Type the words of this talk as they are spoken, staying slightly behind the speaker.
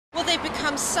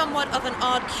become somewhat of an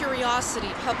odd curiosity.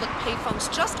 Public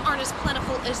payphones just aren't as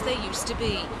plentiful as they used to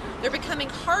be. They're becoming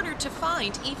harder to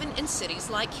find even in cities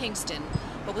like Kingston.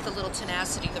 But with a little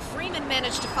tenacity, the Freemen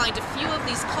managed to find a few of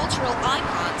these cultural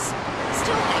icons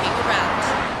still hanging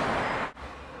around.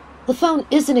 The phone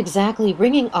isn't exactly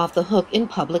ringing off the hook in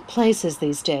public places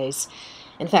these days.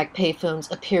 In fact,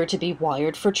 payphones appear to be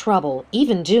wired for trouble,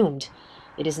 even doomed.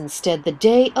 It is instead the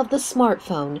day of the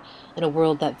smartphone in a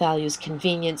world that values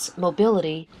convenience,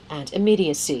 mobility, and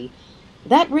immediacy.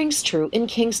 That rings true in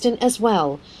Kingston as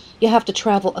well. You have to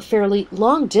travel a fairly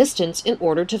long distance in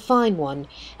order to find one,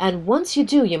 and once you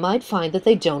do, you might find that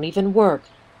they don't even work.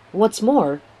 What's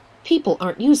more, people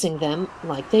aren't using them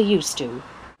like they used to.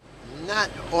 Not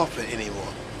often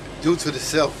anymore, due to the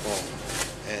cell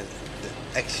phone and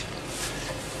the extra.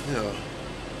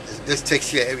 This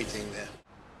takes care of everything now.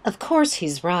 Of course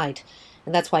he's right,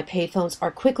 and that's why payphones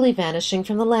are quickly vanishing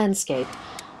from the landscape.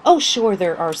 Oh, sure,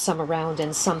 there are some around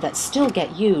and some that still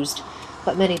get used,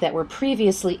 but many that were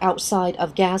previously outside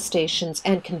of gas stations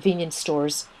and convenience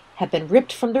stores have been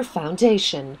ripped from their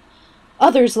foundation.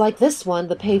 Others, like this one,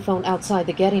 the payphone outside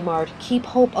the Getty Mart, keep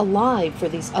hope alive for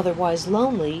these otherwise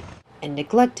lonely and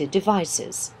neglected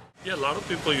devices. Yeah, a lot of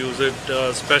people use it,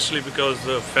 especially because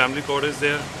the family court is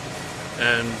there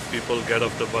and people get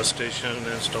off the bus station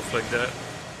and stuff like that.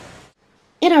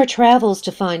 In our travels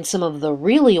to find some of the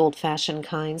really old-fashioned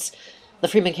kinds, the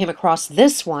Freeman came across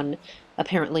this one,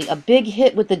 apparently a big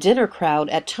hit with the dinner crowd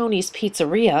at Tony's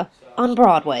Pizzeria on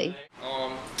Broadway.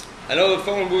 I know the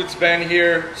phone booth's been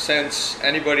here since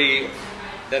anybody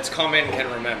that's come in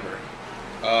can remember.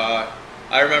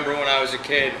 I remember when I was a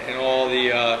kid and all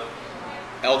the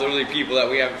elderly people that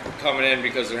we have coming in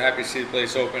because they're happy to see the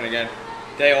place open again,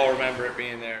 they all remember it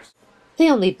being there. The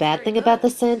only bad thing about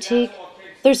this antique?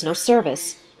 There's no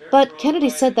service. But Kennedy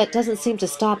said that doesn't seem to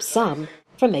stop some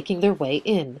from making their way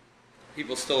in.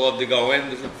 People still love to go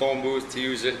into the phone booth to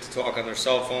use it to talk on their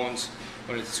cell phones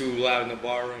when it's too loud in the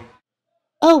bar room.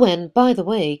 Oh, and by the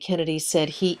way, Kennedy said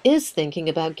he is thinking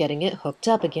about getting it hooked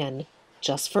up again,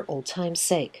 just for old time's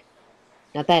sake.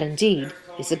 Now that indeed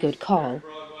is a good call.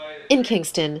 In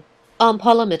Kingston, I'm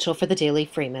Paula Mitchell for the Daily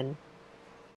Freeman.